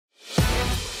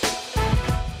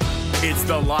It's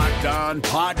the Locked On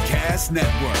Podcast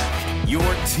Network, your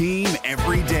team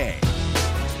every day.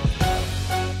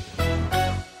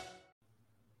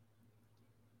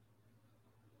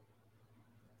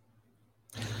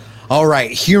 All right,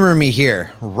 humor me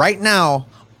here. Right now,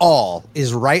 all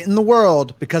is right in the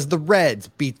world because the Reds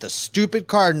beat the stupid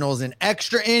Cardinals in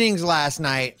extra innings last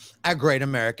night at Great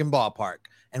American Ballpark.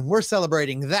 And we're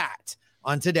celebrating that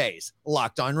on today's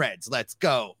Locked On Reds. Let's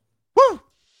go. Woo!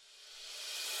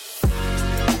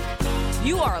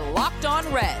 You are Locked On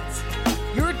Reds,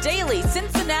 your daily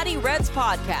Cincinnati Reds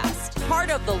podcast,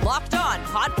 part of the Locked On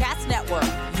Podcast Network,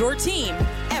 your team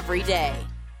every day.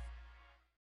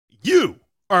 You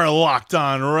are Locked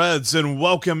On Reds, and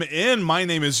welcome in. My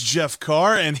name is Jeff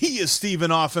Carr, and he is Stephen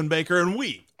Offenbaker, and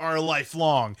we are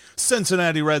lifelong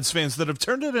Cincinnati Reds fans that have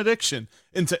turned an addiction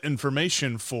into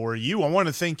information for you. I want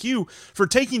to thank you for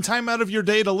taking time out of your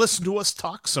day to listen to us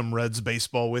talk some Reds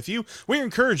baseball with you. We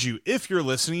encourage you, if you're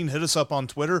listening, hit us up on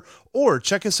Twitter or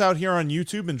check us out here on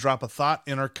YouTube and drop a thought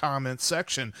in our comment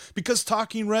section, because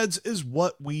talking Reds is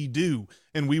what we do,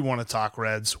 and we want to talk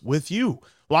Reds with you.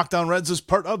 Locked On Reds is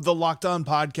part of the Locked On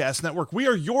Podcast Network. We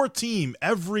are your team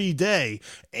every day.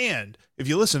 And if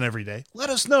you listen every day, let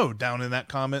us know down in that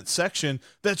comment section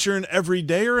that you're an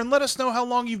everydayer, and let us know how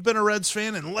long you've been a Reds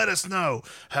fan, and let us know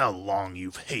how long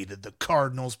you've hated the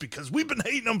Cardinals, because we've been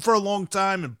hating them for a long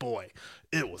time, and boy,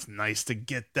 it was nice to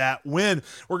get that win.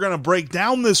 We're going to break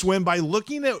down this win by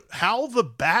looking at how the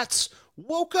Bats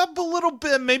woke up a little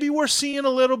bit. Maybe we're seeing a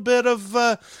little bit of,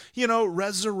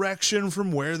 resurrection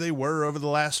from where they were over the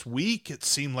last week. It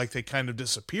seemed like they kind of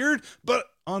disappeared, but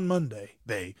on Monday,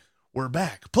 they were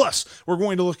back. Plus, we're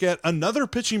going to look at another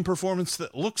pitching performance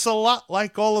that looks a lot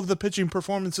like all of the pitching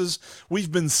performances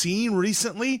we've been seeing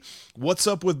recently. What's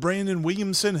up with Brandon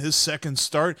Williamson? His second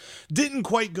start didn't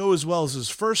quite go as well as his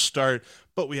first start,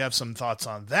 but we have some thoughts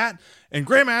on that. And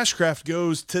Graham Ashcraft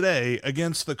goes today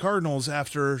against the Cardinals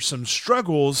after some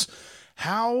struggles.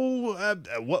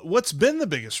 What's been the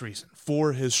biggest reason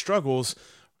for his struggles?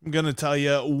 I'm going to tell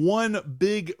you one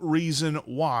big reason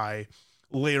why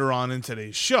later on in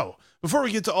today's show. Before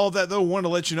we get to all that, though, I want to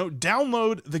let you know,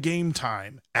 download the Game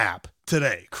Time app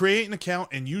today. Create an account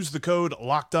and use the code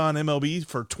LOCKEDONMLB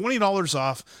for $20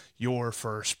 off your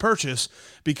first purchase,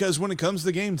 because when it comes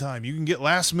to Game Time, you can get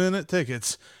last-minute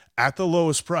tickets at the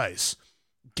lowest price,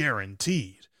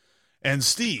 guaranteed. And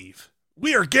Steve,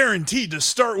 we are guaranteed to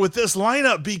start with this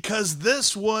lineup because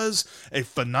this was a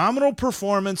phenomenal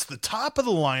performance. The top of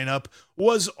the lineup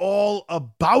was all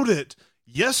about it.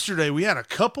 Yesterday, we had a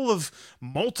couple of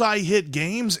multi-hit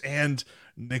games, and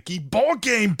Nicky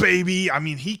Ballgame, baby. I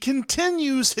mean, he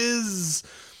continues his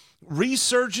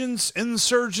insurgence,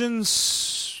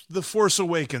 The Force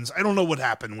Awakens. I don't know what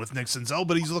happened with Nick Senzel,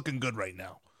 but he's looking good right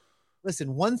now.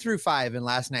 Listen, 1 through 5 in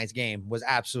last night's game was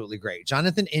absolutely great.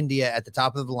 Jonathan India at the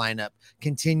top of the lineup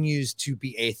continues to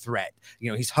be a threat.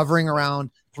 He's hovering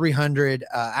around 300.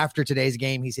 After today's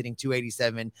game, he's hitting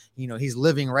 287. He's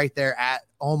living right there at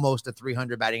almost a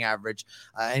 300 batting average.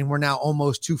 And we're now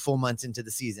almost 2 full months into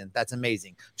the season. That's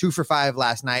amazing. 2 for 5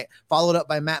 last night, followed up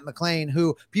by Matt McLain,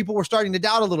 who people were starting to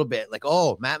doubt a little bit. Like,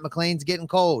 oh, Matt McLain's getting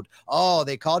cold. Oh,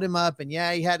 they called him up, and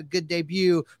yeah, he had a good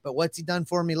debut, but what's he done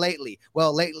for me lately?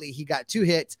 Well, lately he got 2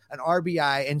 hits, an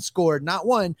RBI, and scored not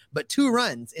 1, but 2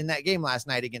 runs in that game last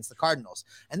night against the Cardinals.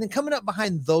 And then coming up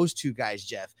behind those 2 guys,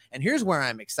 Jeff, and here's where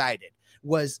I'm excited,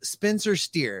 was Spencer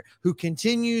Steer, who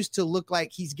continues to look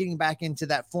like he's getting back into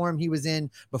that form he was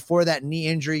in before that knee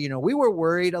injury. We were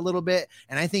worried a little bit,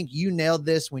 and I think you nailed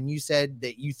this when you said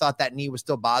that you thought that knee was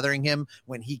still bothering him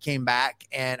when he came back,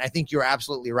 and I think you're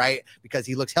absolutely right, because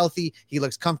he looks healthy, he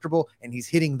looks comfortable, and he's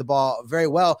hitting the ball very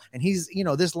well, and he's,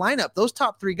 this lineup, those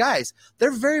top 3 guys,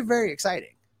 they're very, very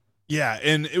exciting. Yeah,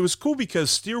 and it was cool because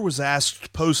Steer was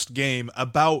asked post-game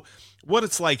about what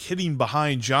it's like hitting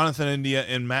behind Jonathan India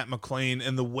and Matt McLain,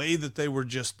 and the way that they were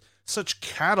just such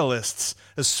catalysts,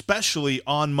 especially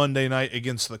on Monday night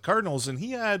against the Cardinals, and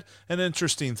he had an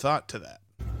interesting thought to that.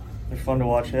 They're fun to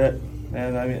watch hit,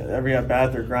 and I mean, every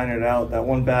at-bat they're grinding it out. That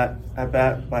one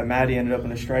at-bat by Matty ended up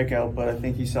in a strikeout, but I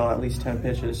think he saw at least 10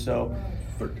 pitches, so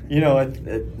for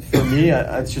me,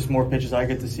 it's just more pitches I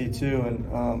get to see too,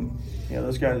 and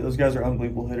those guys are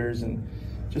unbelievable hitters, and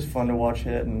just fun to watch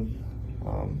hit, and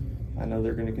I know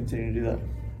they're going to continue to do that.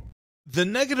 The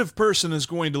negative person is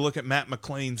going to look at Matt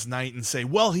McLain's night and say,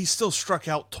 well, he still struck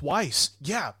out twice.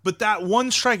 Yeah, but that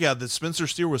one strikeout that Spencer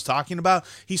Steer was talking about,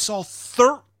 he saw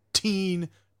 13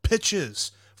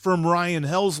 pitches from Ryan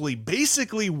Helsley.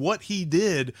 Basically, what he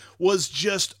did was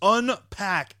just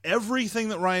unpack everything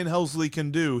that Ryan Helsley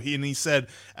can do. He said,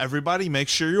 everybody, make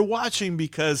sure you're watching,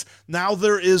 because now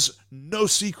there is no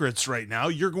secrets right now.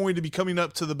 You're going to be coming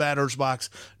up to the batter's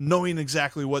box knowing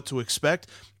exactly what to expect.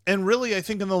 And really, I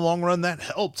think in the long run, that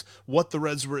helped what the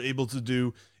Reds were able to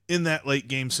do in that late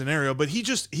game scenario. But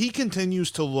he continues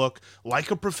to look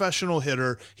like a professional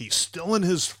hitter. He's still in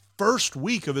his first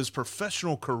week of his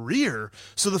professional career.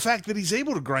 So the fact that he's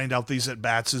able to grind out these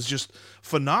at-bats is just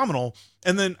phenomenal.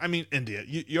 And then, I mean, India,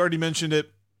 you already mentioned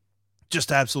it,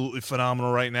 just absolutely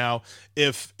phenomenal right now.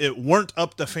 If it weren't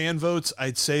up to fan votes,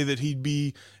 I'd say that he'd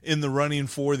be in the running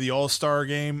for the All-Star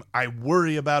game. I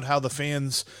worry about how the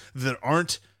fans that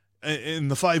aren't in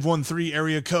the 513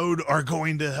 area code are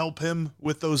going to help him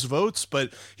with those votes,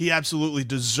 but he absolutely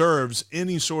deserves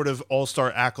any sort of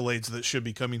all-star accolades that should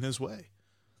be coming his way.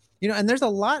 You know, and there's a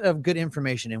lot of good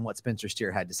information in what Spencer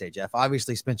Steer had to say, Jeff.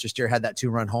 Obviously, Spencer Steer had that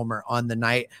 2-run homer on the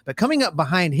night, but coming up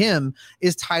behind him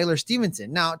is Tyler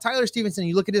Stevenson. Now, Tyler Stevenson,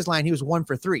 you look at his line, he was 1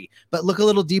 for 3, but look a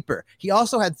little deeper. He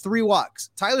also had 3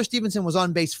 walks. Tyler Stevenson was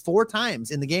on base 4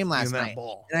 times in the game last night.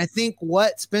 And I think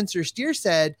what Spencer Steer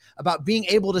said about being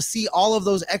able to see all of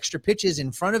those extra pitches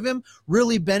in front of him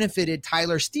really benefited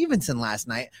Tyler Stevenson last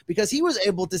night, because he was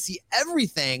able to see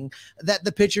everything that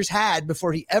the pitchers had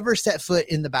before he ever set foot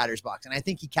in the batter's box. And I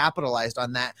think he capitalized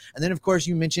on that. And then, of course,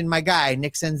 you mentioned my guy,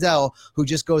 Nick Senzel, who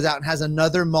just goes out and has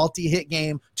another multi-hit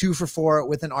game, 2 for 4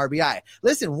 with an RBI.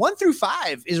 Listen, 1 through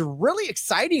 5 is really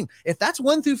exciting. If that's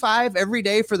 1 through 5 every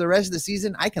day for the rest of the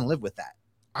season, I can live with that.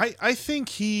 I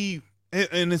think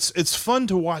and it's fun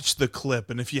to watch the clip.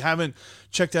 And if you haven't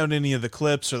checked out any of the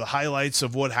clips or the highlights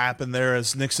of what happened there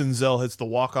as Nick Senzel hits the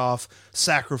walk-off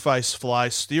sacrifice fly,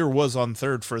 Steer was on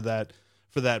third for that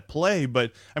play.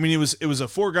 But I mean, it was a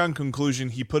foregone conclusion.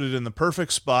 He put it in the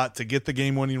perfect spot to get the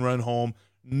game-winning run home.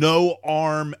 No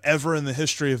arm ever in the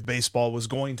history of baseball was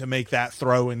going to make that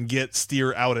throw and get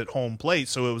Steer out at home plate.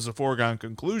 So it was a foregone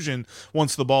conclusion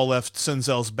once the ball left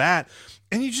Senzel's bat.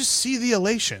 And you just see the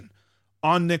elation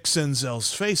on Nick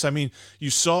Senzel's face. I mean, you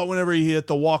saw it whenever he hit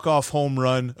the walk-off home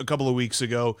run a couple of weeks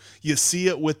ago. You see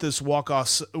it with this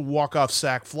walk-off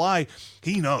sac fly.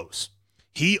 He knows.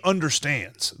 He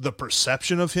understands the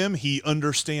perception of him. He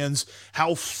understands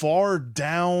how far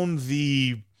down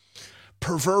the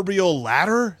proverbial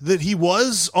ladder that he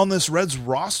was on this Reds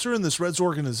roster and this Reds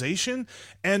organization.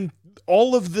 And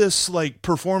all of this like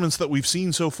performance that we've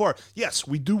seen so far. Yes,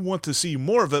 we do want to see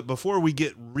more of it before we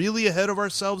get really ahead of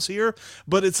ourselves here,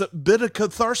 but it's a bit of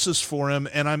catharsis for him.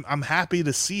 And I'm happy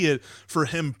to see it for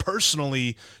him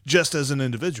personally, just as an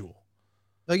individual.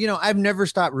 So, you know, I've never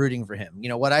stopped rooting for him. You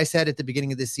know, what I said at the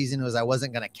beginning of this season was I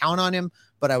wasn't going to count on him,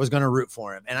 but I was going to root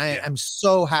for him. And I'm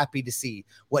so happy to see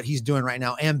what he's doing right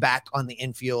now and back on the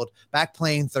infield, back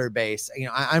playing third base. You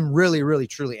know, I'm really, really,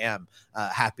 truly am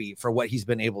happy for what he's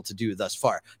been able to do thus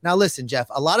far. Now, listen, Jeff,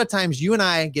 a lot of times you and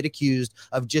I get accused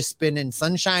of just spinning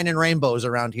sunshine and rainbows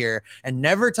around here and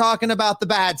never talking about the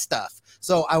bad stuff.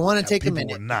 So I want to take a minute.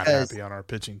 People were not happy on our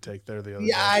pitching take there the other day.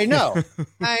 Yeah, I know.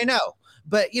 I know.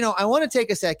 But, you know, I want to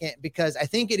take a second because I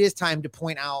think it is time to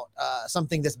point out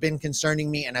something that's been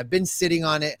concerning me, and I've been sitting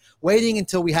on it, waiting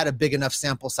until we had a big enough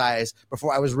sample size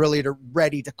before I was really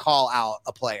ready to call out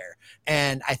a player.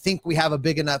 And I think we have a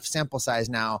big enough sample size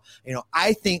now. You know,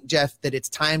 I think, Jeff, that it's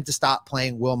time to stop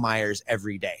playing Will Myers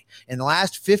every day. In the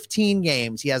last 15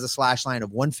 games, he has a slash line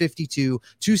of 152,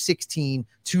 216,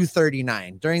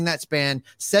 239. During that span,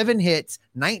 7 hits,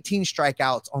 19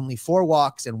 strikeouts, only 4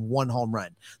 walks, and 1 home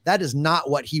run. That is not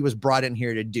what he was brought in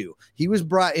here to do. He was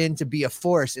brought in to be a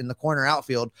force in the corner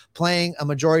outfield, playing a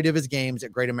majority of his games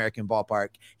at Great American Ballpark.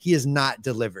 He has not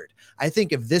delivered. I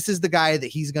think if this is the guy that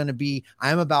he's going to be,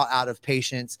 I'm about out of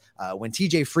patience. When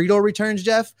TJ Friedel returns,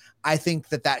 Jeff, I think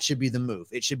that should be the move.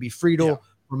 It should be Friedel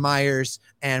for Myers,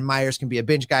 and Myers can be a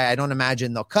bench guy. I don't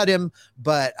imagine they'll cut him,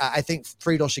 but I think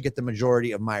Friedel should get the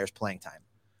majority of Myers' playing time.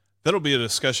 That'll be a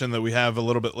discussion that we have a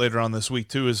little bit later on this week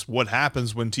too, is what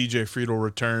happens when TJ Friedel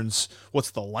returns.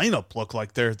 What's the lineup look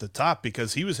like there at the top?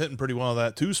 Because he was hitting pretty well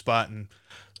that 2 spot, and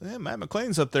Matt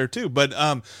McClain's up there too. But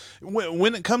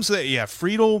when it comes to that,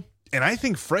 Friedel, and I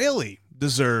think Fraley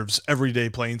deserves everyday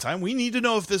playing time. We need to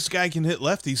know if this guy can hit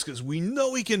lefties, because we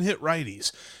know he can hit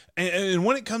righties. And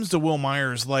when it comes to Will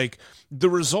Myers, like, the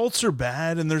results are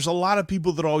bad, and there's a lot of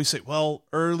people that always say, well,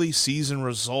 early season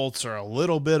results are a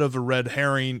little bit of a red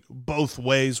herring both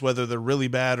ways, whether they're really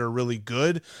bad or really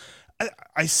good.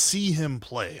 I see him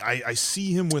play. I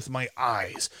see him with my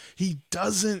eyes.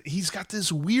 He's got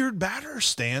this weird batter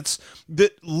stance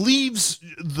that leaves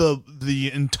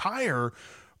the entire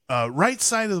right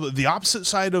side of the opposite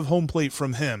side of home plate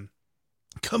from him,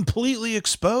 completely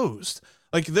exposed.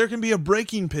 Like there can be a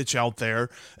breaking pitch out there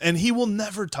and he will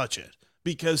never touch it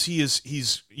because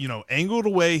he's angled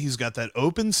away. He's got that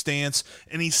open stance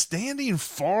and he's standing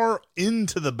far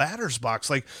into the batter's box,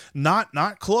 like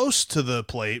not close to the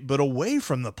plate, but away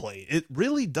from the plate. It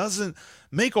really doesn't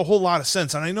make a whole lot of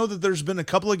sense. And I know that there's been a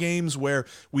couple of games where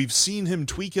we've seen him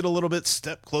tweak it a little bit,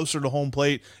 step closer to home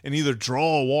plate and either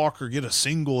draw a walk or get a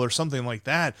single or something like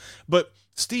that. But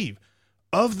Steve,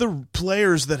 of the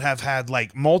players that have had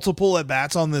like multiple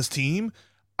at-bats on this team,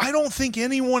 I don't think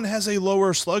anyone has a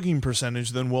lower slugging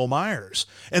percentage than Will Myers.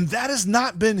 And that has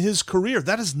not been his career.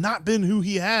 That has not been who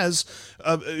he has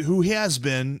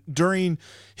been during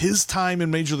his time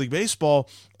in Major League Baseball.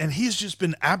 And he's just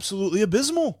been absolutely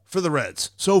abysmal for the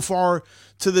Reds so far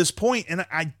to this point. And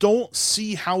I don't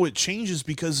see how it changes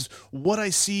because what I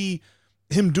see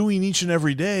him doing each and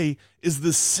every day is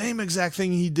the same exact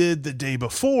thing he did the day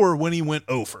before when he went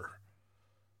over.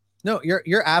 No,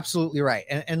 you're absolutely right.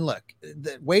 And look,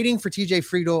 waiting for TJ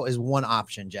Friedel is one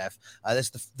option, Jeff.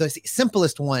 That's the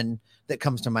simplest one that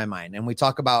comes to my mind. And we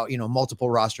talk about,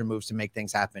 multiple roster moves to make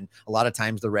things happen. A lot of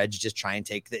times the Reds just try and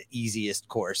take the easiest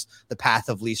course, the path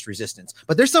of least resistance.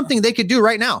 But there's something they could do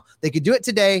right now. They could do it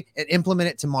today and implement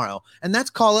it tomorrow. And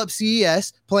that's call up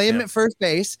CES, play him at first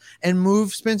base, and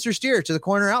move Spencer Steer to the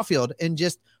corner outfield and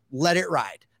just let it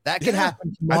ride. That could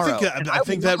happen tomorrow. I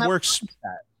think that works.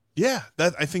 Yeah,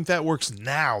 I think that works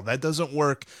now. That doesn't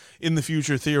work in the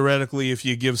future, theoretically, if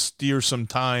you give Steer some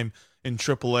time in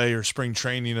AAA or spring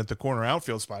training at the corner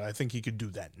outfield spot. I think he could do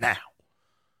that now.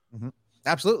 Mm-hmm.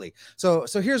 Absolutely. So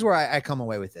here's where I come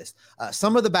away with this.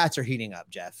 Some of the bats are heating up,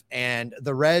 Jeff, and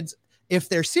the Reds, if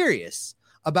they're serious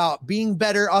about being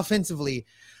better offensively,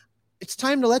 it's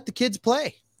time to let the kids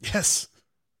play. Yes,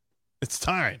 it's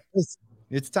time.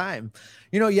 It's time.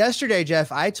 Yesterday,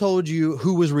 Jeff, I told you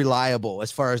who was reliable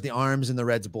as far as the arms in the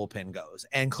Reds bullpen goes.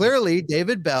 And clearly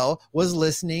David Bell was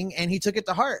listening and he took it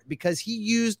to heart because he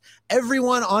used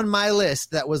everyone on my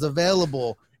list that was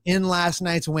available in last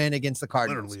night's win against the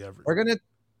Cardinals. Literally everyone.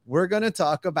 We're going to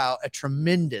talk about a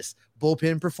tremendous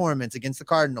bullpen performance against the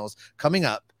Cardinals coming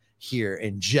up here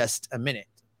in just a minute.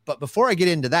 But before I get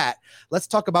into that, let's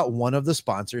talk about one of the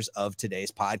sponsors of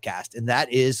today's podcast, and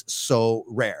that is So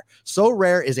Rare. So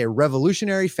Rare is a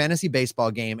revolutionary fantasy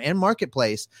baseball game and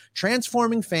marketplace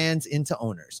transforming fans into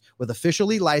owners with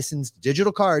officially licensed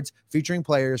digital cards featuring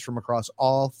players from across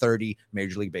all 30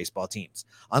 Major League Baseball teams.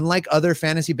 Unlike other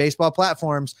fantasy baseball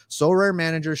platforms, So Rare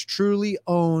managers truly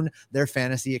own their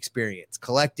fantasy experience,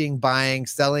 collecting, buying,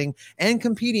 selling, and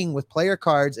competing with player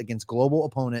cards against global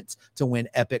opponents to win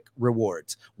epic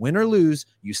rewards. Win or lose,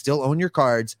 you still own your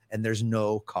cards, and there's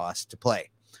no cost to play.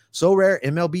 So Rare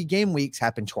MLB game weeks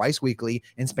happen twice weekly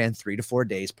and span 3 to 4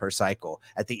 days per cycle.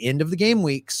 At the end of the game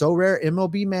week, So Rare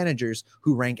MLB managers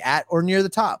who rank at or near the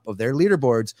top of their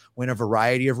leaderboards win a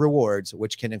variety of rewards,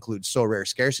 which can include So Rare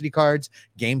scarcity cards,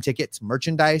 game tickets,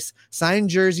 merchandise, signed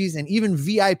jerseys, and even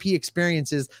VIP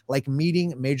experiences like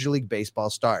meeting Major League Baseball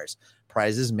stars.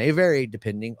 Prizes may vary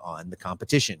depending on the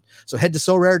competition. So head to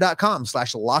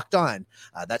sorare.com/lockedon.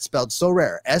 That's spelled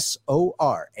SoRare,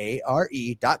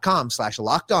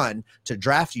 SORARE.com/lockedon to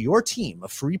draft your team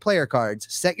of free player cards,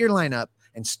 set your lineup,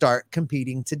 and start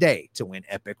competing today to win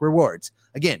epic rewards.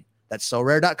 Again, that's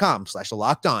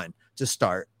sorare.com/lockedon to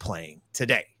start playing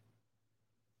today.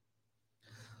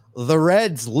 The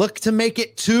Reds look to make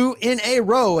it 2 in a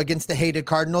row against the hated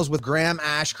Cardinals with Graham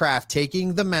Ashcraft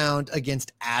taking the mound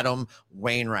against Adam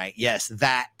Wainwright. Yes,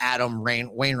 that Adam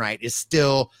Wainwright is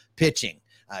still pitching.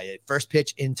 First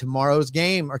pitch in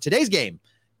today's game,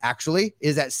 actually,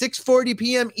 is at 6:40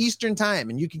 p.m. Eastern time,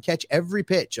 and you can catch every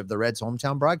pitch of the Reds'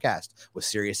 hometown broadcast with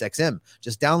SiriusXM.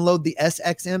 Just download the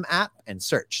SXM app and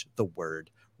search the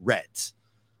word Reds.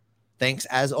 Thanks,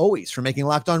 as always, for making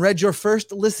Locked On Reds your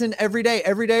first listen every day.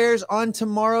 Every day airs on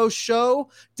tomorrow's show.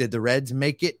 Did the Reds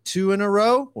make it 2 in a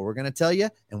row? Well, we're going to tell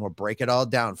you, and we'll break it all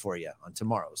down for you on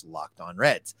tomorrow's Locked On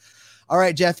Reds. All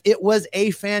right, Jeff, it was a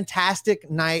fantastic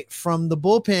night from the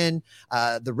bullpen.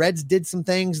 The Reds did some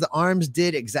things. The arms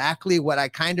did exactly what I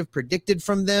kind of predicted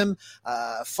from them,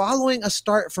 following a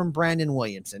start from Brandon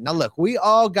Williamson. Now, look, we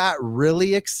all got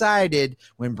really excited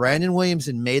when Brandon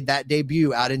Williamson made that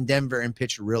debut out in Denver and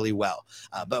pitched really well.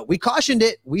 But we cautioned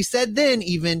it. We said then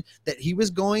even that he was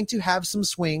going to have some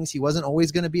swings. He wasn't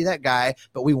always going to be that guy,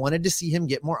 but we wanted to see him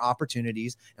get more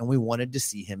opportunities, and we wanted to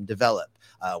see him develop.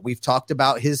 We've talked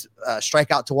about his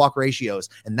strikeout to walk ratios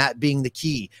and that being the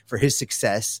key for his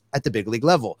success at the big league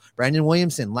level. Brandon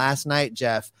Williamson last night,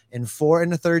 Jeff, in 4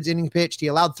 1/3 inning pitched, he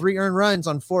allowed 3 earned runs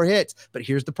on 4 hits, but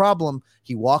here's the problem.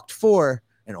 He walked 4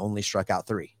 and only struck out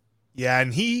 3. Yeah,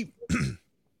 and he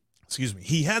excuse me,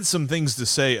 he had some things to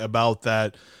say about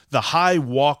that. The high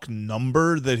walk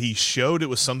number that he showed, it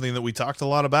was something that we talked a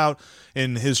lot about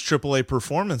in his AAA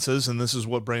performances, and this is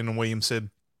what Brandon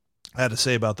Williamson had to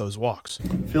say about those walks.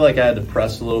 I feel like I had to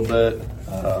press a little bit.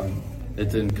 It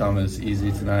didn't come as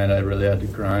easy tonight. I really had to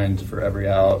grind for every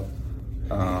out.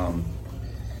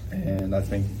 And I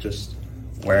think just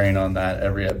wearing on that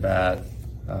every at-bat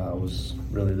was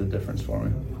really the difference for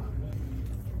me.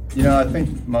 You know, I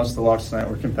think most of the walks tonight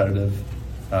were competitive.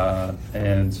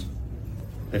 And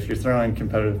if you're throwing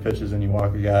competitive pitches and you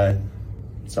walk a guy,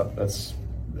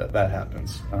 that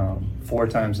happens. 4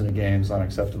 times in a game is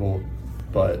unacceptable,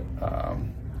 but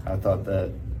I thought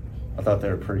they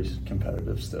were pretty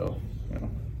competitive still. You know.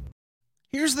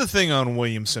 Here's the thing on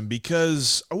Williamson,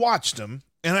 because I watched him,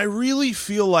 and I really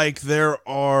feel like there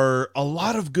are a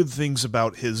lot of good things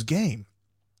about his game.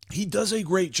 He does a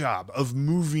great job of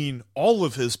moving all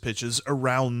of his pitches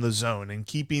around the zone and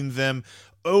keeping them,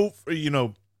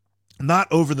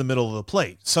 not over the middle of the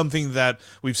plate. Something that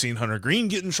we've seen Hunter Green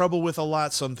get in trouble with a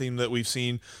lot, something that we've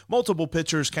seen multiple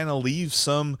pitchers kind of leave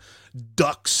some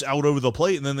ducks out over the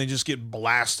plate, and then they just get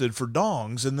blasted for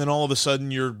dongs, and then all of a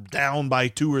sudden you're down by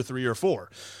 2 or 3 or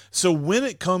 4. So when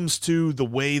it comes to the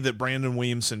way that Brandon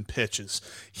Williamson pitches,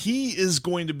 he is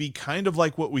going to be kind of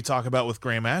like what we talk about with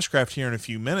Graham Ashcraft here in a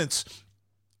few minutes,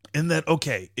 in that,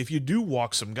 okay, if you do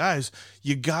walk some guys,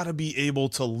 you got to be able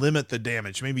to limit the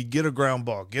damage, maybe get a ground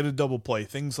ball, get a double play,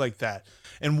 things like that.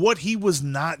 And what he was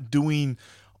not doing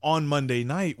on Monday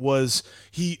night was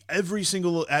every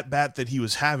single at-bat that he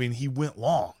was having, he went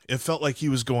long. It felt like he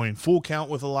was going full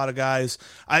count with a lot of guys.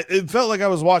 It felt like I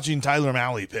was watching Tyler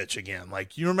Mahle pitch again.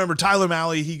 Like, you remember Tyler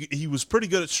Mahle, he was pretty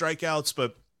good at strikeouts,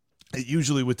 but it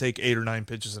usually would take 8 or 9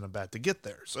 pitches in a bat to get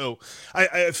there. So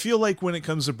I feel like when it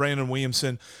comes to Brandon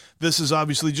Williamson, this is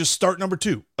obviously just start number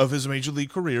 2 of his major league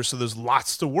career. So there's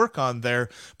lots to work on there,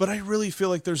 but I really feel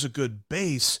like there's a good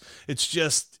base.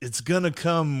 It's going to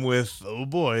come with, oh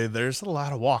boy, there's a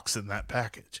lot of walks in that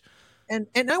package. And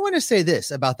I want to say this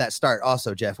about that start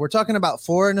also, Jeff. We're talking about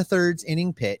 4 1/3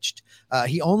 inning pitched.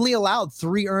 He only allowed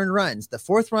 3 earned runs. The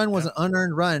 4th run was an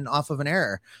unearned run off of an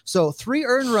error. So 3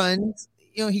 earned runs.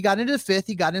 You know, he got into the 5th,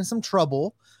 he got in some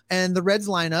trouble, and the Reds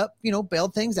lineup,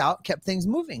 bailed things out, kept things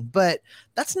moving. But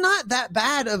that's not that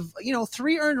bad of,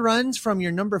 3 earned runs from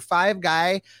your number 5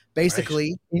 guy,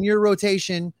 basically in your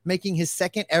rotation, making his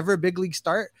 2nd ever big league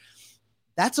start.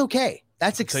 That's okay.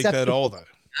 That's acceptable. Take that all day.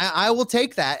 I will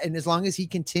take that. And as long as he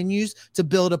continues to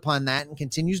build upon that and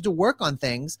continues to work on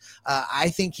things, I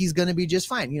think he's going to be just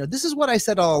fine. This is what I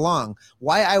said all along,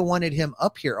 why I wanted him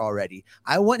up here already.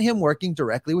 I want him working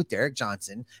directly with Derek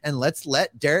Johnson, and let's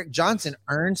let Derek Johnson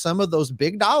earn some of those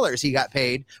big dollars he got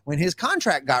paid when his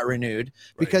contract got renewed,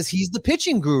 because he's the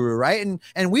pitching guru, right?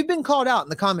 And we've been called out in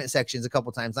the comment sections a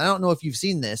couple times. I don't know if you've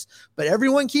seen this, but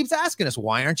everyone keeps asking us,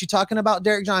 why aren't you talking about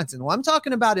Derek Johnson? Well, I'm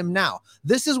talking about him now.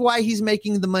 This is why he's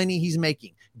making the money he's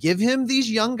making. Give him these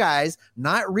young guys,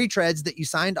 not retreads that you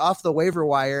signed off the waiver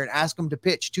wire and ask him to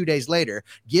pitch 2 days later.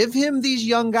 Give him these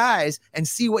young guys and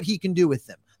see what he can do with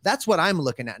them. That's what I'm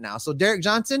looking at now. So Derek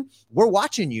Johnson, we're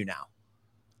watching you now.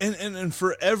 And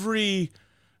for every,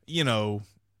 Silvino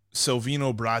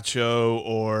Bracho,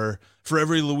 or for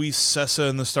every Luis Cessa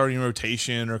in the starting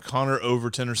rotation, or Connor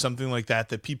Overton or something like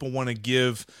that people want to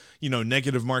give,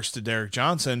 negative marks to Derek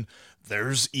Johnson,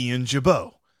 there's Ian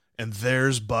Jabot. And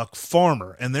there's Buck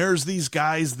Farmer. And there's these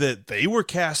guys that they were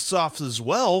casts off as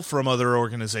well from other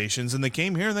organizations, and they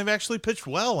came here and they've actually pitched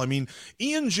well. I mean,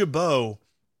 Ian Jabot,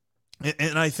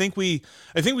 and I think we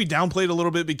downplayed a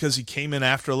little bit because he came in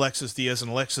after Alexis Diaz, and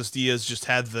Alexis Diaz just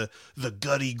had the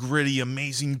gutty, gritty,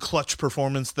 amazing clutch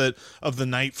performance of the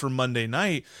night for Monday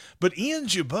night. But Ian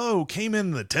Jabot came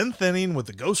in the 10th inning with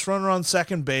the ghost runner on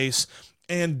second base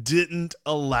and didn't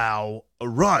allow a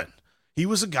run. He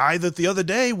was a guy that the other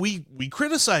day we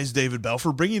criticized David Bell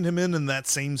for bringing him in that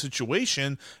same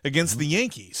situation against the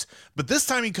Yankees. But this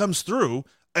time he comes through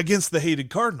against the hated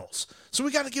Cardinals. So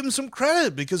we got to give him some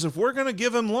credit, because if we're going to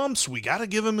give him lumps, we got to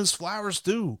give him his flowers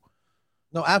too.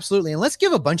 No, absolutely. And let's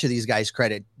give a bunch of these guys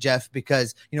credit, Jeff,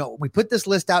 because, we put this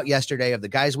list out yesterday of the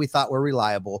guys we thought were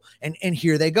reliable, and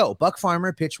here they go. Buck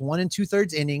Farmer pitched 1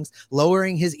 2/3 innings,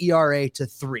 lowering his ERA to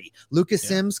 3. Lucas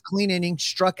Sims, clean inning,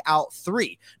 struck out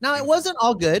 3. Now, it wasn't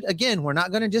all good. Again, we're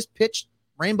not going to just pitch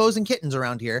rainbows and kittens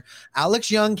around here.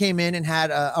 Alex Young came in and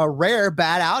had a rare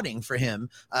bad outing for him.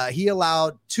 He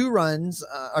allowed 2 runs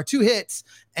or 2 hits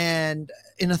and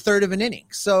in a third of an inning.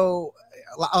 So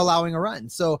allowing a run.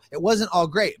 So it wasn't all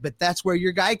great, but that's where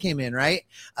your guy came in, right?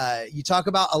 You talk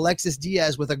about Alexis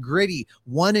Diaz with a gritty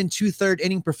 1 2/3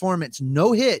 inning performance,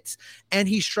 no hits, and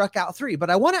he struck out 3. But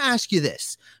I want to ask you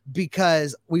this,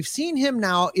 because we've seen him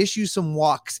now issue some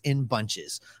walks in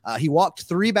bunches. He walked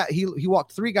 3 he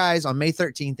walked 3 guys on May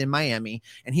 13th in Miami,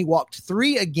 and he walked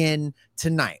 3 again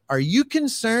tonight. Are you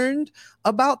concerned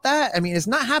about that? I mean, it's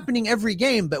not happening every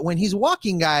game, but when he's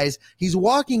walking guys, he's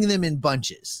walking them in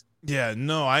bunches. Yeah,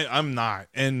 no, I'm not.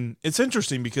 And it's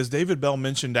interesting because David Bell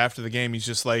mentioned after the game, he's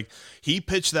just like, he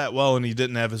pitched that well and he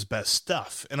didn't have his best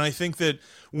stuff. And I think that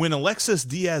when Alexis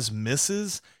Diaz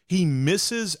misses, he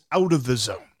misses out of the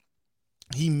zone.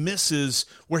 He misses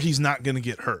where he's not going to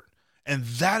get hurt. And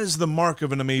that is the mark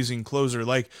of an amazing closer.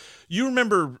 Like, you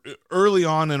remember early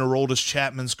on in Aroldis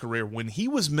Chapman's career, when he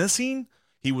was missing,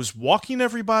 he was walking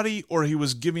everybody or he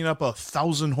was giving up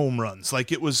 1,000 home runs.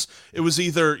 Like, it was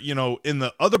either, in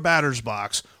the other batter's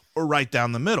box or right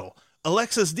down the middle.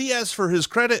 Alexis Diaz, for his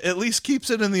credit, at least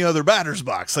keeps it in the other batter's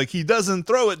box. Like, he doesn't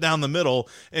throw it down the middle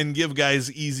and give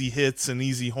guys easy hits and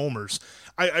easy homers.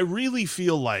 I really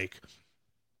feel like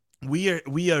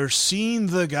we are seeing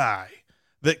the guy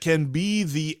that can be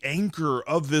the anchor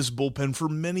of this bullpen for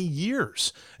many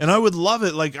years. And I would love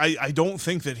it. Like, I don't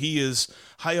think that he is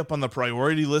high up on the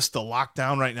priority list to lock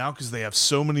down right now because they have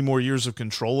so many more years of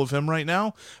control of him right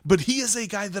now. But he is a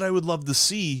guy that I would love to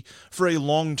see for a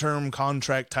long-term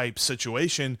contract type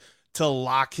situation to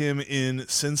lock him in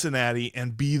Cincinnati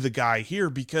and be the guy here,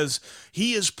 because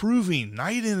he is proving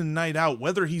night in and night out,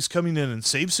 whether he's coming in and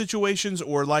save situations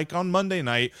or like on Monday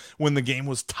night when the game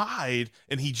was tied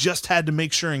and he just had to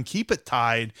make sure and keep it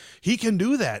tied, he can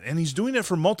do that. And he's doing it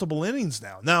for multiple innings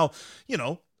now. Now,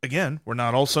 again, we're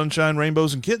not all sunshine,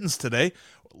 rainbows, and kittens today.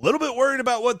 A little bit worried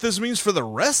about what this means for the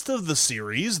rest of the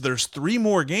series. There's 3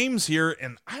 more games here,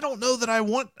 and I don't know that I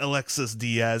want Alexis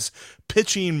Diaz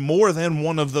pitching more than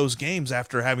one of those games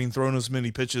after having thrown as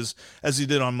many pitches as he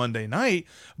did on Monday night.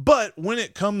 But when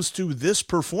it comes to this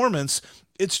performance,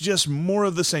 it's just more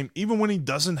of the same. Even when he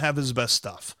doesn't have his best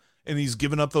stuff and he's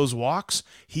given up those walks,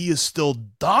 he is still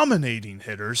dominating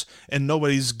hitters, and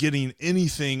nobody's getting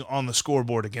anything on the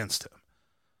scoreboard against him.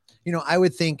 I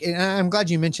would think, and I'm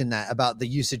glad you mentioned that about the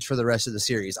usage for the rest of the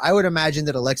series. I would imagine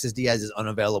that Alexis Diaz is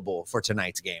unavailable for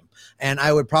tonight's game. And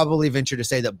I would probably venture to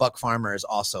say that Buck Farmer is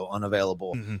also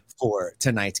unavailable for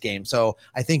tonight's game. So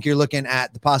I think you're looking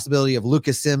at the possibility of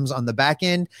Lucas Sims on the back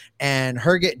end, and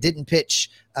Herget didn't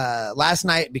pitch last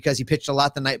night because he pitched a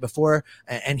lot the night before,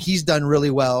 and he's done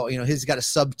really well. He's got a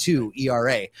sub-2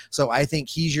 ERA. So I think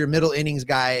he's your middle innings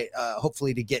guy,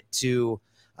 hopefully to get to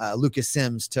Lucas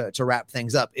Sims to wrap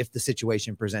things up if the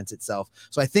situation presents itself.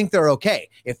 So I think they're okay.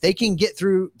 If they can get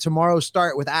through tomorrow's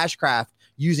start with Ashcraft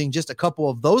using just a couple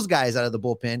of those guys out of the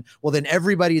bullpen, well, then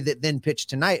everybody that then pitched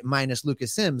tonight minus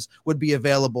Lucas Sims would be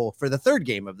available for the 3rd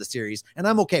game of the series, and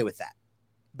I'm okay with that.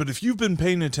 But if you've been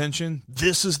paying attention,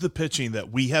 this is the pitching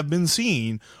that we have been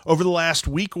seeing over the last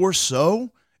week or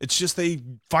so. It's just they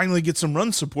finally get some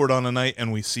run support on a night,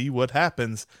 and we see what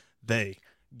happens. They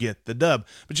get the dub.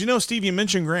 But Steve, you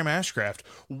mentioned Graham Ashcraft.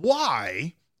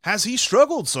 Why has he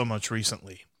struggled so much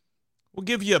recently? We'll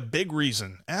give you a big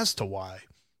reason as to why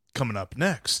coming up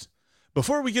next.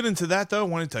 Before we get into that, though, I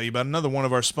want to tell you about another one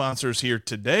of our sponsors here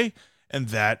today, and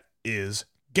that is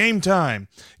Game Time.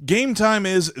 Game Time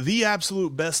is the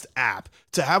absolute best app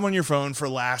to have on your phone for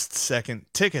last-second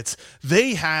tickets.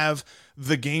 They have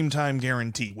the Game Time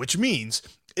guarantee, which means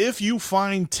if you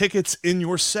find tickets in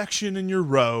your section, in your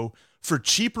row, for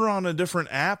cheaper on a different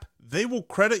app, they will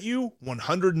credit you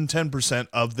 110%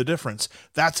 of the difference.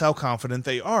 That's how confident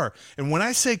they are. And when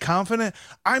I say confident,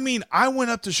 I mean I went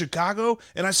up to Chicago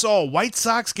and I saw a White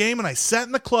Sox game and I sat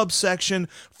in the club section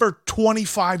for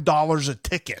 $25 a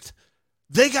ticket.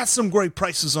 They got some great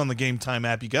prices on the Game Time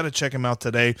app. You got to check them out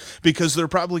today because they're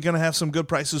probably going to have some good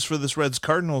prices for this Reds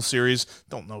Cardinals series.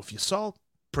 Don't know if you saw.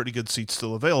 Pretty good seats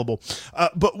still available.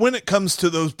 But when it comes to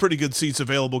those pretty good seats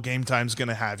available, Game Time's going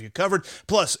to have you covered.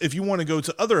 Plus, if you want to go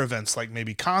to other events like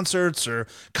maybe concerts or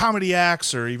comedy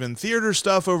acts or even theater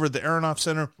stuff over at the Aronoff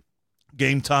Center,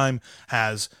 Game Time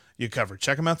has you covered.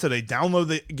 Check them out today. Download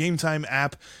the Game Time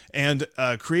app and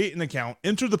create an account.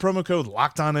 Enter the promo code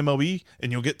LOCKEDONMLB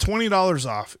and you'll get $20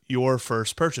 off your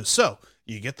first purchase. So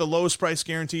you get the lowest price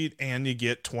guaranteed and you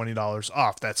get $20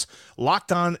 off. That's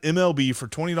Locked On MLB for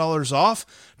 $20 off.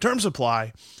 Terms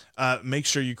apply. Make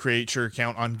sure you create your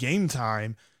account on Game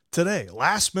Time today.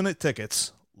 Last minute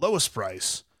tickets, lowest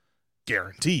price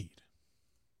guaranteed.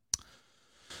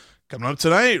 Coming up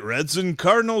tonight, Reds and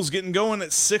Cardinals getting going at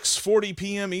 6:40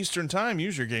 p.m. Eastern Time.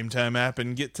 Use your Game Time app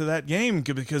and get to that game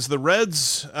because the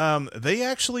Reds, they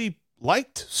actually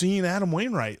liked seeing Adam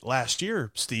Wainwright last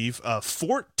year, Steve.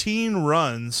 14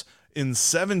 runs in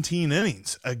 17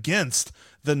 innings against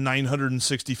the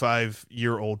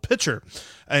 965-year-old pitcher.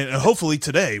 And hopefully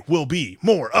today will be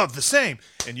more of the same.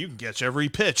 And you can catch every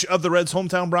pitch of the Reds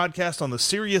hometown broadcast on the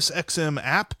SiriusXM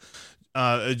app.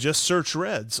 Just search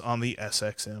Reds on the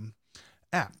SXM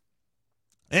app.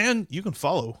 And you can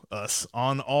follow us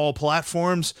on all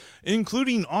platforms,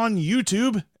 including on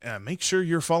YouTube. Make sure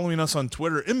you're following us on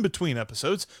Twitter in between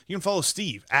episodes. You can follow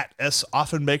Steve at S.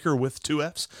 Offenbaker with 2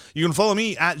 Fs. You can follow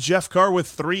me at Jeff Carr with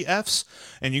 3 Fs.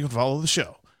 And you can follow the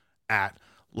show at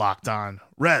Locked On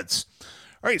Reds.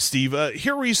 All right, Steve,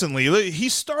 here recently, he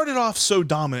started off so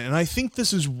dominant, and I think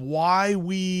this is why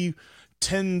we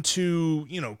tend to,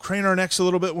 crane our necks a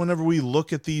little bit whenever we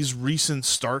look at these recent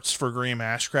starts for Graham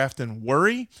Ashcraft and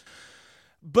worry.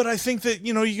 But I think that,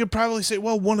 you could probably say,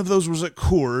 well, one of those was at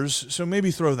Coors, so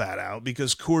maybe throw that out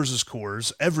because Coors is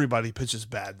Coors. Everybody pitches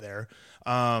bad there.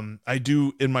 I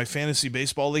do, in my fantasy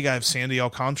baseball league, I have Sandy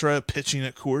Alcantara pitching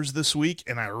at Coors this week,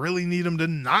 and I really need him to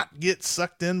not get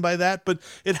sucked in by that, but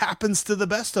it happens to the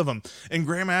best of them. And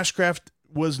Graham Ashcraft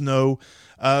was no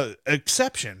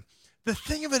exception. The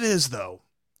thing of it is, though,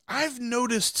 I've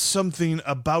noticed something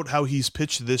about how he's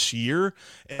pitched this year,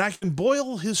 and I can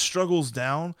boil his struggles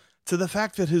down to the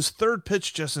fact that his third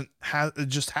pitch just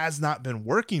has not been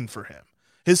working for him.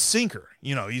 His sinker,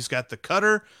 he's got the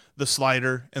cutter, the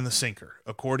slider, and the sinker.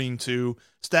 According to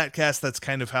StatCast, that's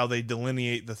kind of how they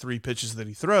delineate the 3 pitches that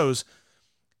he throws.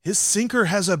 His sinker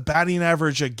has a batting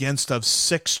average against of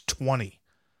 620.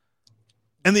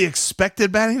 And the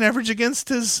expected batting average against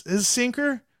his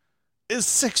sinker is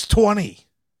 620.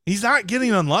 He's not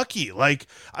getting unlucky.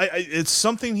 It's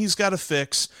something he's got to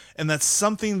fix, and that's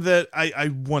something that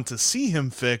I want to see him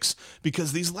fix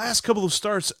because these last couple of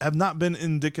starts have not been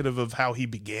indicative of how he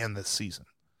began this season.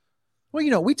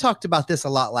 Well, we talked about this a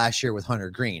lot last year with Hunter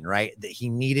Green, right? That he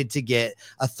needed to get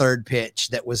a third pitch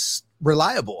that was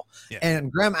reliable. Yeah.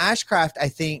 And Graham Ashcraft, I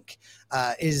think,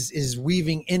 is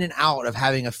weaving in and out of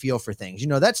having a feel for things.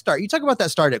 That start, you talk about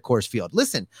that start at Coors Field.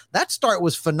 Listen, that start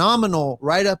was phenomenal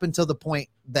right up until the point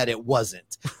that it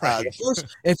wasn't. Right.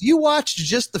 If you watched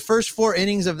just the first 4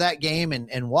 innings of that game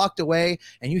and walked away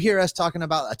and you hear us talking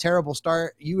about a terrible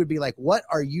start, you would be like, what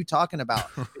are you talking about?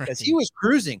 Because he was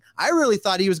cruising. I really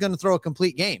thought he was going to throw a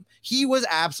complete game. He was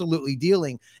absolutely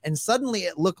dealing. And suddenly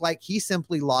it looked like he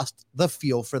simply lost the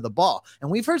feel for the ball.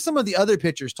 And we've heard some of the other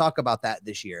pitchers talk about that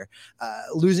this year,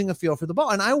 losing a feel for the ball.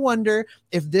 And I wonder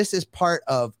if this is part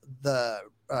of the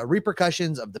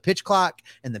repercussions of the pitch clock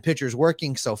and the pitchers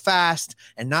working so fast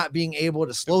and not being able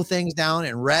to slow things down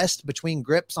and rest between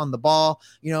grips on the ball.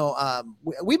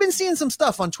 We've been seeing some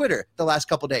stuff on Twitter the last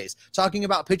couple of days talking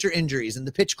about pitcher injuries and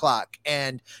the pitch clock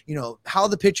and, how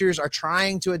the pitchers are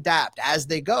trying to adapt as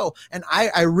they go. And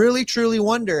I really, truly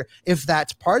wonder if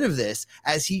that's part of this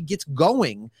as he gets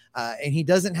going and he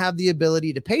doesn't have the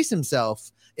ability to pace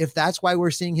himself, if that's why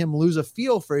we're seeing him lose a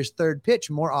feel for his third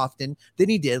pitch more often than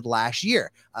he did last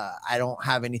year. I don't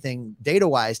have anything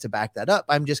data-wise to back that up.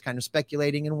 I'm just kind of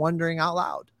speculating and wondering out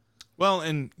loud. Well,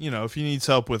 and, if he needs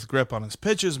help with grip on his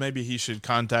pitches, maybe he should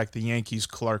contact the Yankees'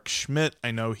 Clark Schmidt.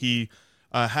 I know he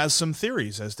has some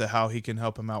theories as to how he can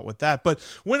help him out with that. But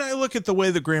when I look at the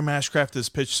way that Graham Ashcraft has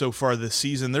pitched so far this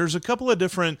season, there's a couple of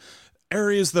different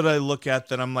areas that I look at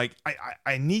that I'm like,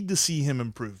 I need to see him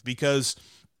improve because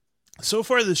so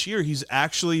far this year, he's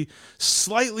actually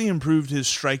slightly improved his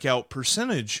strikeout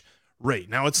percentage rate.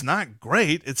 Now, it's not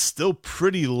great. It's still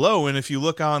pretty low. And if you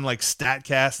look on like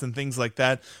StatCast and things like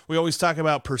that, we always talk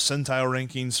about percentile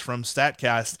rankings from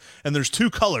StatCast. And there's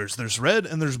 2 colors. There's red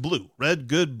and there's blue. Red,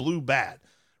 good, blue, bad.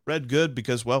 Red, good,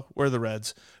 because, well, we're the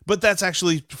Reds. But that's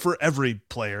actually for every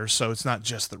player, so it's not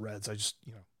just the Reds. I just,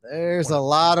 There's a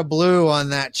lot of blue on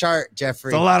that chart,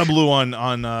 Jeffrey. There's a lot of blue on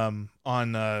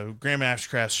Graham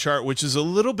Ashcraft's chart, which is a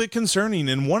little bit concerning.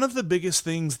 And one of the biggest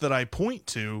things that I point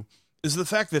to is the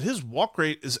fact that his walk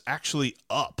rate is actually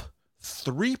up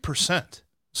 3%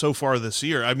 so far this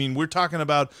year. I mean, we're talking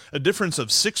about a difference of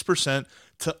 6%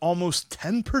 to almost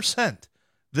 10%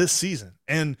 this season.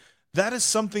 And that is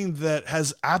something that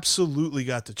has absolutely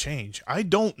got to change. I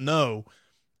don't know.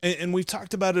 And we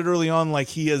talked about it early on, like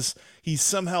he's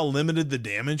somehow limited the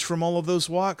damage from all of those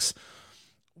walks.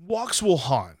 Walks will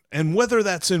haunt. And whether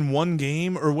that's in one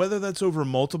game or whether that's over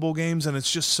multiple games and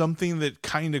it's just something that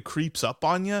kind of creeps up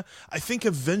on you, I think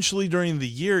eventually during the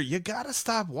year, you got to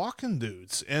stop walking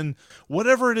dudes. And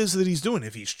whatever it is that he's doing,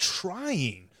 if he's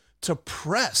trying to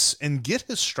press and get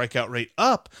his strikeout rate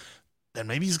up, then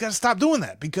maybe he's got to stop doing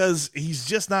that because he's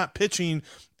just not pitching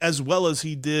as well as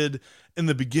he did in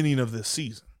the beginning of this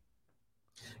season.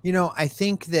 I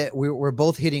think that we're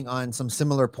both hitting on some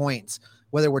similar points,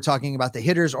 whether we're talking about the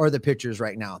hitters or the pitchers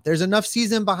right now. There's enough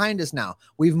season behind us now.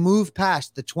 We've moved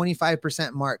past the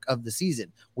 25% mark of the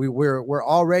season. We're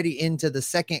already into the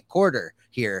second quarter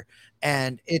here.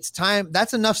 And it's time.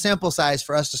 That's enough sample size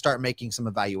for us to start making some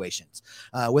evaluations.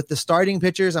 With the starting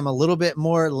pitchers, I'm a little bit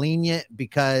more lenient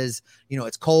because,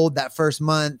 it's cold that first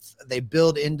month. They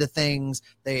build into things.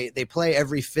 They play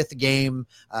every fifth game.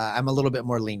 I'm a little bit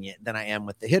more lenient than I am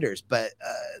with the hitters. But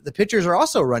the pitchers are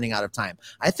also running out of time.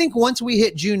 I think once we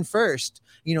hit June 1st,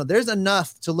 there's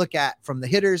enough to look at from the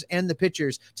hitters and the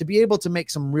pitchers to be able to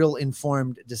make some real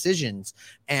informed decisions.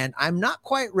 And I'm not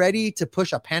quite ready to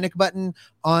push a panic button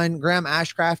on Graham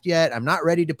Ashcraft yet. I'm not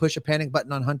ready to push a panic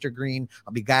button on Hunter Green.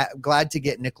 I'll be glad to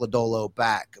get Nick Lodolo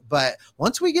back. But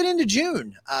once we get into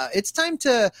June, it's time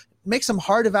to make some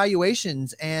hard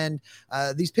evaluations. And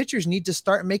these pitchers need to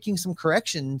start making some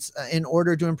corrections in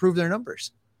order to improve their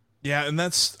numbers. Yeah, and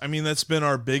that's been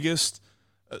our biggest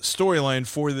storyline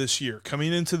for this year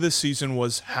coming into this season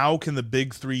was how can the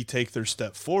big three take their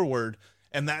step forward?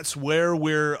 And that's where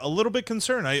we're a little bit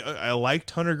concerned. I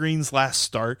liked Hunter Green's last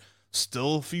start.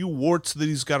 Still a few warts that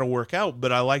he's got to work out,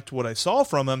 but I liked what I saw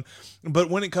from him. But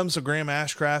when it comes to Graham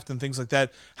Ashcraft and things like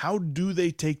that, how do they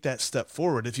take that step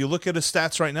forward? If you look at his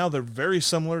stats right now, they're very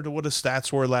similar to what his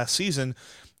stats were last season.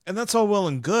 And that's all well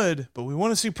and good, but we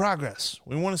want to see progress.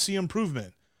 We want to see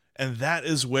improvement. And that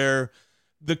is where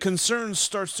the concern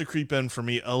starts to creep in for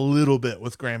me a little bit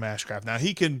with Graham Ashcraft. Now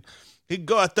he'd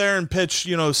go out there and pitch,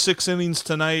 6 innings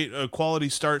tonight, a quality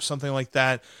start, something like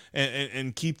that,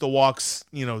 and keep the walks,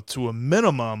 to a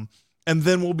minimum. And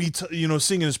then we'll be,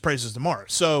 singing his praises tomorrow.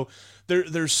 So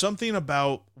there's something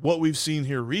about what we've seen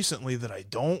here recently that I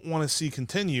don't want to see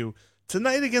continue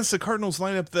tonight against the Cardinals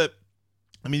lineup that,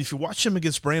 if you watch him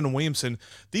against Brandon Williamson,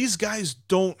 these guys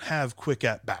don't have quick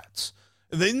at-bats.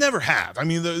 They never have.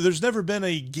 There's never been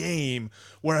a game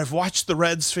where I've watched the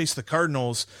Reds face the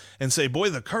Cardinals and say, boy,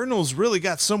 the Cardinals really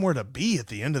got somewhere to be at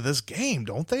the end of this game,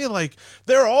 don't they?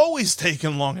 They're always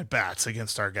taking long at bats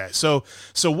against our guys. So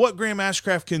what Graham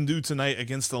Ashcraft can do tonight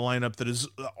against the lineup that has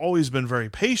always been very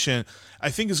patient, I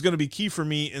think is going to be key for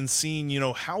me in seeing,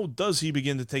 how does he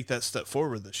begin to take that step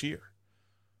forward this year?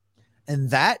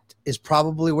 And that is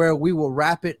probably where we will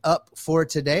wrap it up for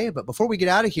today. But before we get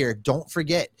out of here, don't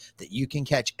forget that you can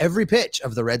catch every pitch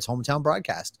of the Reds hometown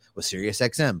broadcast with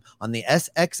SiriusXM on the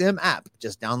SXM app.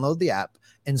 Just download the app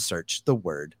and search the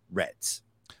word Reds.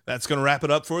 That's going to wrap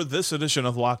it up for this edition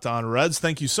of Locked On Reds.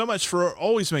 Thank you so much for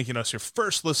always making us your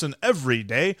first listen every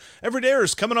day. Every day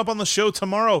is coming up on the show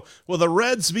tomorrow. Will the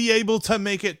Reds be able to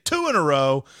make it 2 in a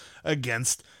row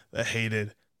against the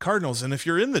hated Cardinals? And if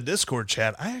you're in the Discord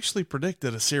chat, I actually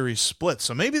predicted a series split,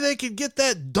 so maybe they could get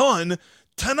that done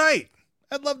tonight.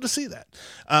 I'd love to see that.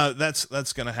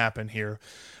 That's going to happen here.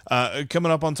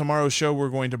 Coming up on tomorrow's show, we're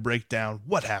going to break down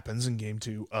what happens in Game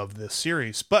 2 of this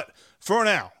series. But for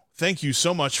now, thank you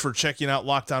so much for checking out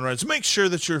Locked On Reds. Make sure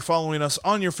that you're following us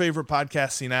on your favorite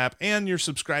podcasting app and you're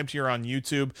subscribed here on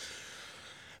YouTube.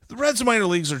 The Reds minor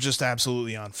leagues are just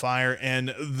absolutely on fire,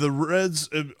 and the Reds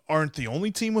aren't the only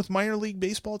team with minor league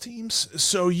baseball teams,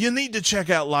 so you need to check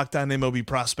out Locked On MLB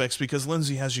Prospects because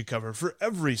Lindsay has you covered for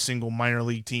every single minor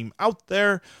league team out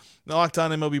there. The Locked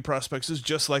On MLB Prospects is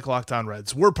just like Locked On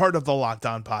Reds. We're part of the Locked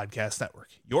On Podcast Network,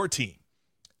 your team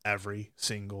every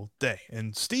single day.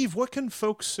 And Steve, what can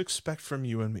folks expect from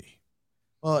you and me?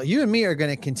 Well, you and me are going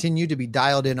to continue to be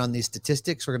dialed in on these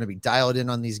statistics. We're going to be dialed in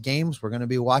on these games. We're going to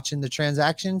be watching the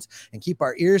transactions and keep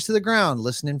our ears to the ground,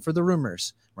 listening for the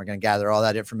rumors. We're going to gather all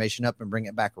that information up and bring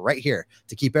it back right here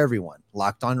to keep everyone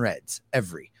locked on Reds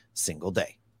every single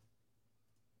day.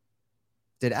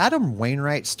 Did Adam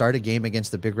Wainwright start a game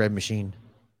against the Big Red Machine?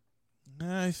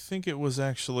 I think it was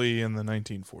actually in the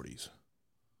 1940s.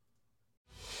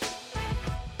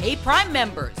 Hey, Prime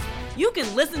members, you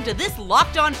can listen to this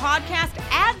Locked On podcast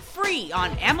ad-free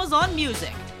on Amazon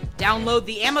Music. Download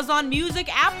the Amazon Music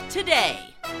app today.